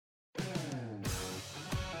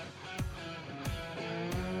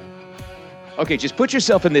Okay, just put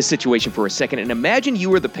yourself in this situation for a second and imagine you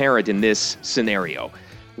were the parent in this scenario.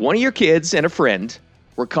 One of your kids and a friend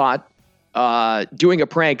were caught doing a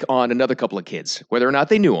prank on another couple of kids, whether or not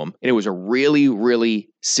they knew them, and it was a really, really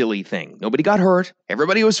silly thing. Nobody got hurt.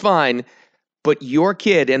 Everybody was fine, but your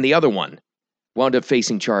kid and the other one wound up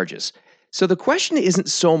facing charges. So the question isn't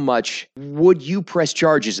so much, would you press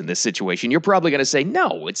charges in this situation? You're probably going to say,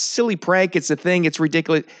 no, it's a silly prank. It's a thing. It's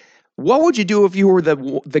ridiculous. What would you do if you were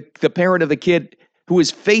the parent of the kid who is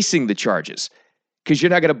facing the charges? Because you're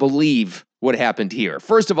not going to believe what happened here.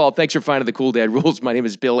 First of all, thanks for finding the Cool Dad Rules. My name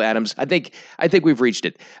is Bill Adams. I think we've reached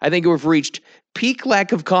it. I think we've reached peak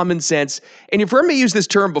lack of common sense. And you've heard me use this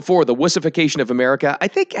term before, the wussification of America. I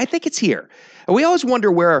think it's here. And we always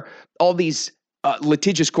wonder where all these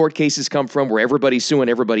litigious court cases come from, where everybody's suing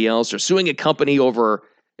everybody else or suing a company over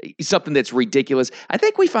something that's ridiculous. I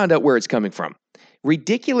think we found out where it's coming from.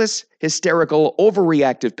 Ridiculous, hysterical,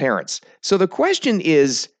 overreactive parents. So the question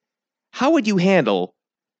is, how would you handle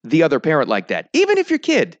the other parent like that? Even if your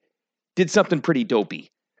kid did something pretty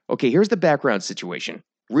dopey. Okay, here's the background situation.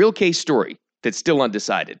 Real case story that's still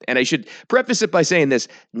undecided. And I should preface it by saying this.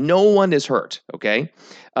 No one is hurt, okay?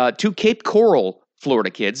 Two Cape Coral,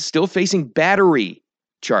 Florida kids still facing battery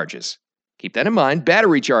charges. Keep that in mind,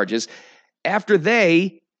 battery charges. After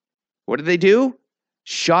what did they do?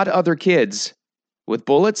 Shot other kids with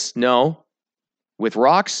bullets? No. With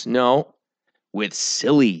rocks? No. With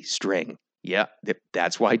silly string. Yeah,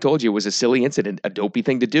 that's why I told you it was a silly incident, a dopey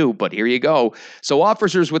thing to do, but here you go. So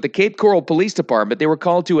officers with the Cape Coral Police Department, they were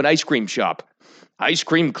called to an ice cream shop. Ice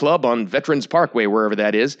Cream Club on Veterans Parkway, wherever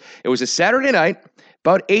that is. It was a Saturday night,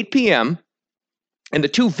 about 8 p.m., and the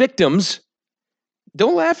two victims,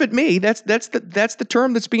 don't laugh at me, that's the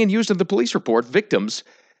term that's being used in the police report, victims,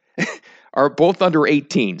 are both under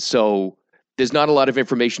 18, so there's not a lot of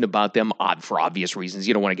information about them, for obvious reasons.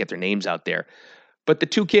 You don't want to get their names out there. But the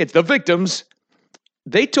two kids, the victims,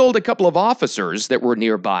 they told a couple of officers that were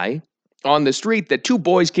nearby on the street that two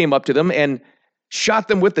boys came up to them and shot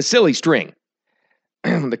them with the silly string.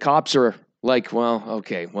 The cops are like, well,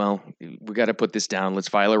 okay, we got to put this down. Let's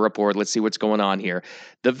file a report. Let's see what's going on here.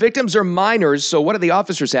 The victims are minors, so what do the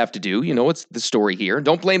officers have to do? You know, what's the story here?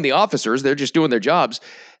 Don't blame the officers. They're just doing their jobs.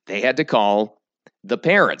 They had to call the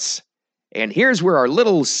parents. And here's where our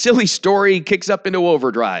little silly story kicks up into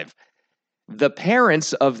overdrive. The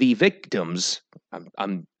parents of the victims,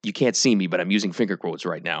 you can't see me, but I'm using finger quotes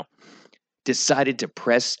right now, decided to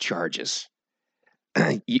press charges.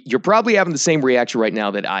 You're probably having the same reaction right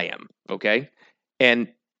now that I am, okay? And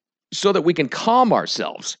so that we can calm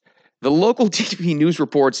ourselves, the local TV news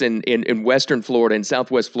reports in Western Florida and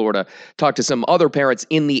Southwest Florida talked to some other parents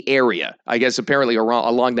in the area, I guess apparently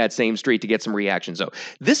along that same street to get some reactions. So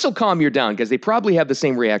this will calm you down because they probably have the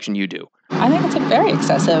same reaction you do. I think it's very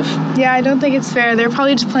excessive. Yeah, I don't think it's fair. They're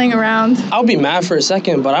probably just playing around. I would be mad for a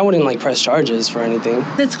second, but I wouldn't press charges for anything.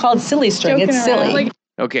 It's called silly string. Joking it's around. silly.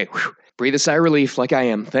 Okay, breathe a sigh of relief like I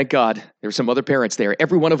am. Thank God. There's some other parents there.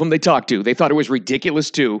 Every one of them they talked to, they thought it was ridiculous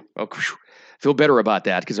too. Oh, feel better about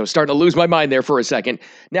that because I was starting to lose my mind there for a second.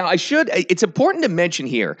 Now, it's important to mention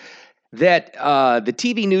here that the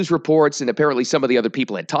TV news reports and apparently some of the other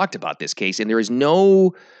people had talked about this case, and there is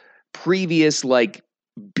no previous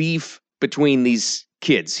beef between these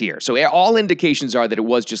kids here. So all indications are that it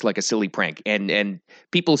was just like a silly prank, and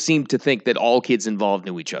people seem to think that all kids involved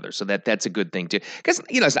knew each other. So that's a good thing too.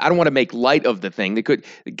 Because I don't want to make light of the thing.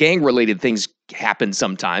 Gang-related things happen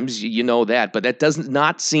sometimes, you know that, but that does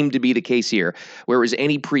not seem to be the case here. Whereas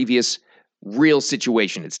any previous real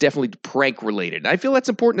situation, it's definitely prank-related. And I feel that's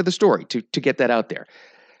important to the story to get that out there.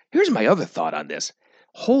 Here's my other thought on this.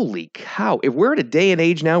 Holy cow! If we're at a day and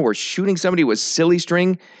age now where shooting somebody with silly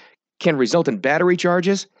string can result in battery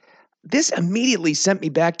charges, this immediately sent me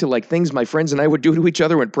back to things my friends and I would do to each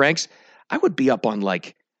other in pranks. I would be up on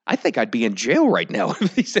I think I'd be in jail right now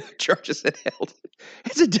if these charges had held.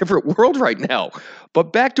 It's a different world right now.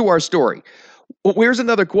 But back to our story. Well, here's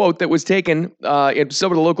another quote that was taken in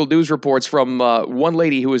some of the local news reports from one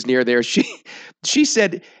lady who was near there. She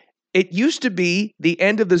said, it used to be the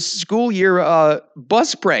end of the school year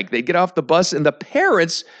bus prank. They'd get off the bus and the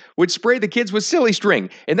parents would spray the kids with silly string.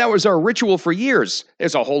 And that was our ritual for years.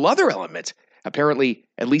 There's a whole other element. Apparently,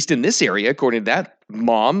 at least in this area, according to that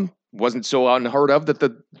mom, wasn't so unheard of that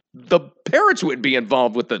the parents would be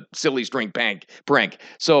involved with the silly string prank.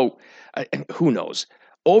 So who knows?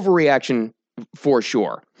 Overreaction for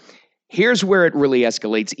sure. Here's where it really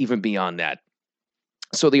escalates even beyond that.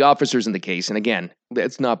 So the officers in the case, and again,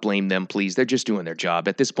 let's not blame them, please. They're just doing their job.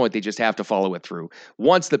 At this point, they just have to follow it through.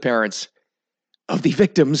 Once the parents of the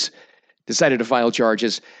victims decided to file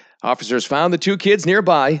charges. Officers found the two kids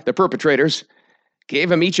nearby, the perpetrators, gave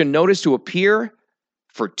them each a notice to appear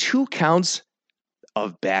for 2 counts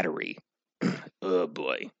of battery. Oh,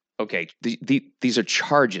 boy. Okay, these are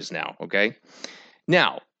charges now, okay?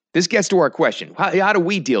 Now, this gets to our question. How do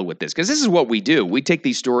we deal with this? Because this is what we do. We take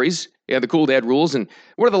these stories, the Cool Dad rules, and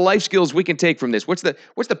what are the life skills we can take from this? What's the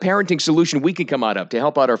parenting solution we can come out of to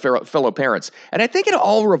help out our fellow parents? And I think it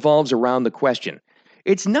all revolves around the question.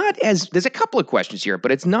 It's not as, there's a couple of questions here,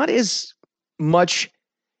 but it's not as much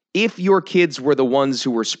if your kids were the ones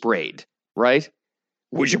who were sprayed, right?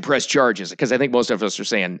 Would you press charges? Because I think most of us are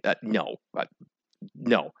saying no.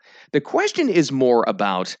 No. The question is more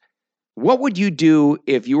about what would you do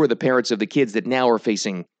if you were the parents of the kids that now are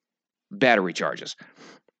facing battery charges?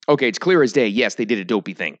 Okay, it's clear as day. Yes, they did a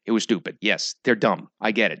dopey thing. It was stupid. Yes, they're dumb.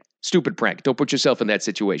 I get it. Stupid prank. Don't put yourself in that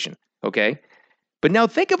situation, okay? But now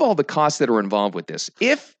think of all the costs that are involved with this.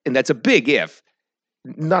 If, and that's a big if,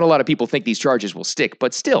 not a lot of people think these charges will stick,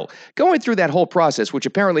 but still, going through that whole process, which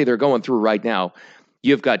apparently they're going through right now,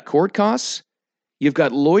 you've got court costs, you've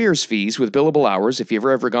got lawyers' fees with billable hours. If you've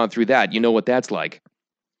ever gone through that, you know what that's like.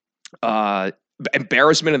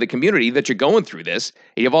 Embarrassment in the community that you're going through this.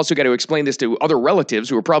 You've also got to explain this to other relatives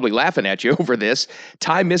who are probably laughing at you over this.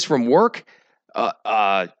 Time missed from work.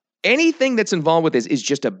 Anything that's involved with this is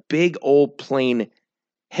just a big old plain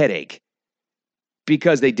headache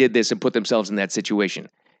because they did this and put themselves in that situation.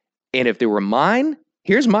 And if they were mine,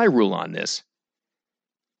 here's my rule on this.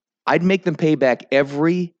 I'd make them pay back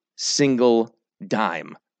every single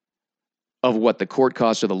dime of what the court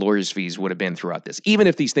costs or the lawyer's fees would have been throughout this, even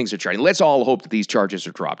if these things are charged. Let's all hope that these charges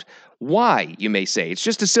are dropped. Why, you may say? It's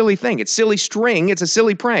just a silly thing. It's silly string. It's a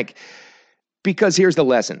silly prank. Because here's the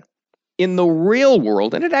lesson. In the real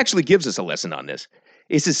world, and it actually gives us a lesson on this,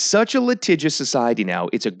 this is such a litigious society now.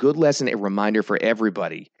 It's a good lesson, a reminder for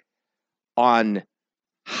everybody on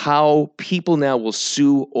how people now will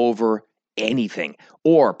sue over anything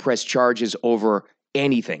or press charges over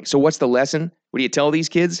anything. So what's the lesson? What do you tell these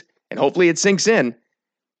kids? And hopefully it sinks in.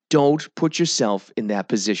 Don't put yourself in that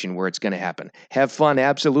position where it's going to happen. Have fun,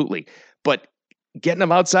 absolutely. But getting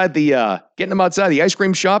them outside the ice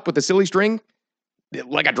cream shop with the silly string,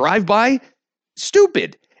 like a drive-by,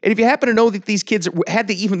 stupid. And if you happen to know that these kids had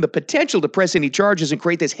even the potential to press any charges and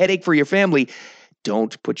create this headache for your family,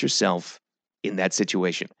 don't put yourself in that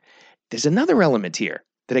situation. There's another element here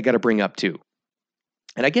that I got to bring up too.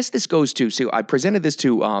 And I guess this goes to, so I presented this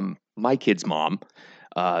to my kid's mom,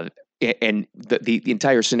 and the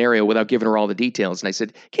entire scenario without giving her all the details. And I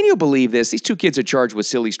said, can you believe this? These two kids are charged with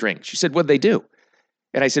silly string. She said, what'd they do?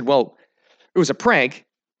 And I said, well, it was a prank,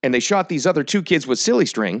 and they shot these other 2 kids with silly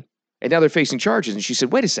string, and now they're facing charges. And she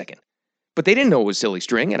said, wait a second. But they didn't know it was silly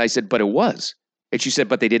string. And I said, but it was. And she said,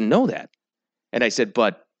 but they didn't know that. And I said,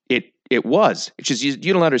 but it was. And she says,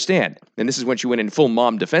 you don't understand. And this is when she went in full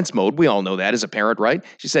mom defense mode. We all know that as a parent, right?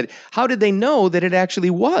 She said, how did they know that it actually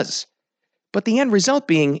was? But the end result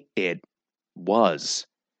being, it was.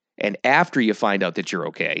 And after you find out that you're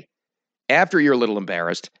okay, after you're a little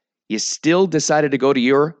embarrassed, you still decided to go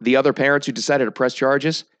to the other parents who decided to press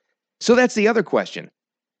charges? So that's the other question.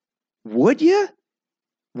 Would you?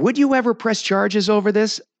 Would you ever press charges over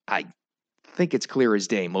this? I think it's clear as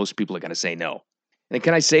day. Most people are going to say no. And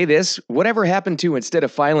can I say this? Whatever happened to, instead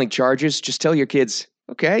of filing charges, just tell your kids,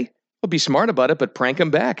 okay, well, be smart about it, but prank them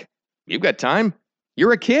back. You've got time.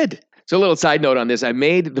 You're a kid. So a little side note on this. I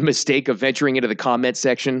made the mistake of venturing into the comment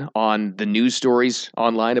section on the news stories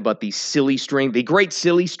online about the great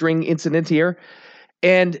silly string incident here.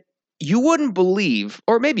 And you wouldn't believe,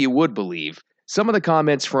 or maybe you would believe, some of the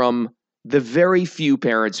comments from the very few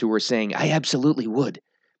parents who were saying, I absolutely would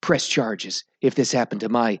press charges if this happened to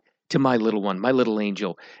my little one, my little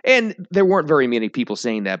angel. And there weren't very many people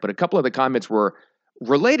saying that, but a couple of the comments were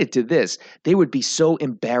related to this. They would be so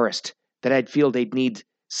embarrassed that I'd feel they'd need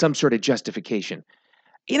some sort of justification.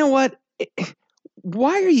 You know what?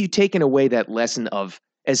 Why are you taking away that lesson of,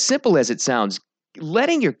 as simple as it sounds,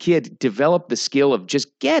 letting your kid develop the skill of just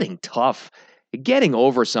getting tough, getting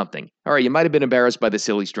over something? All right, you might have been embarrassed by the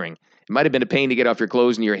silly string. It might have been a pain to get off your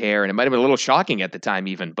clothes and your hair, and it might have been a little shocking at the time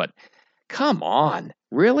even, but come on,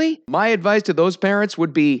 really? My advice to those parents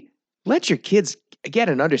would be, let your kids get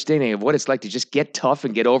an understanding of what it's like to just get tough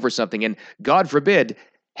and get over something, and God forbid,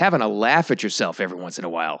 having a laugh at yourself every once in a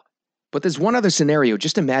while. But there's one other scenario.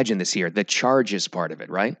 Just imagine this here, the charges part of it,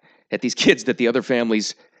 right? That these kids that the other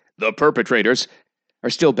families, the perpetrators, are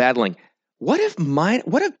still battling. What if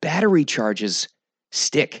battery charges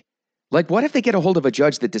stick? Like, what if they get a hold of a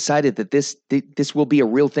judge that decided that this will be a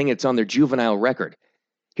real thing, it's on their juvenile record?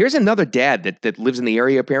 Here's another dad that lives in the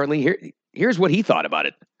area, apparently. Here's what he thought about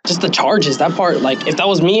it. Just the charges, that part, like, if that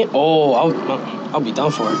was me, I'll be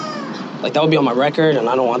done for. Like, that would be on my record, and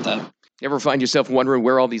I don't want that. Ever find yourself wondering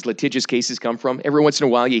where all these litigious cases come from? Every once in a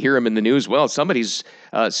while you hear them in the news. Well, somebody's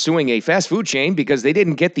suing a fast food chain because they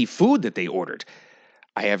didn't get the food that they ordered.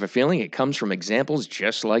 I have a feeling it comes from examples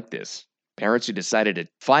just like this. Parents who decided to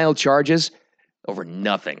file charges over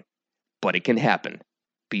nothing. But it can happen.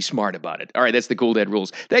 Be smart about it. All right, that's the Cool Dad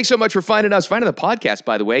Rules. Thanks so much for finding the podcast,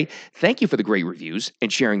 by the way. Thank you for the great reviews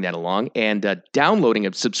and sharing that along and downloading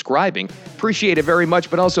and subscribing. Appreciate it very much,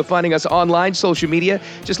 but also finding us online, social media.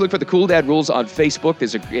 Just look for the Cool Dad Rules on Facebook.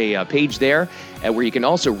 There's a page there where you can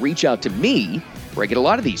also reach out to me, where I get a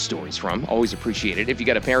lot of these stories from. Always appreciate it. If you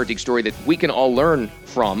got a parenting story that we can all learn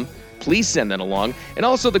from, please send that along. And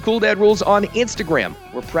also the Cool Dad Rules on Instagram.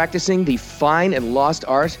 We're practicing the fine and lost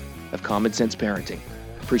art of common sense parenting.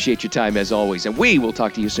 Appreciate your time as always, and we will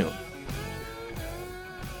talk to you soon.